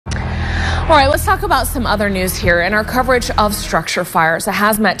All right, let's talk about some other news here. In our coverage of structure fires, a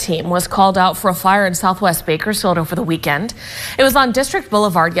hazmat team was called out for a fire in southwest Bakersfield over the weekend. It was on District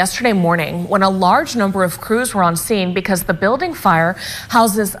Boulevard yesterday morning when a large number of crews were on scene because the building fire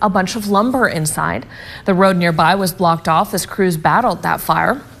houses a bunch of lumber inside. The road nearby was blocked off as crews battled that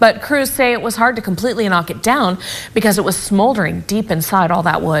fire, but crews say it was hard to completely knock it down because it was smoldering deep inside all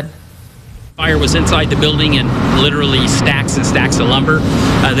that wood. Fire was inside the building and literally stacks and stacks of lumber.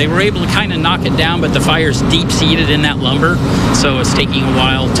 They were able to kind of knock it down, but the fire's deep-seated in that lumber, so it's taking a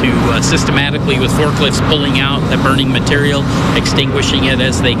while to systematically, with forklifts, pulling out the burning material, extinguishing it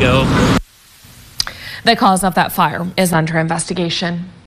as they go. The cause of that fire is under investigation.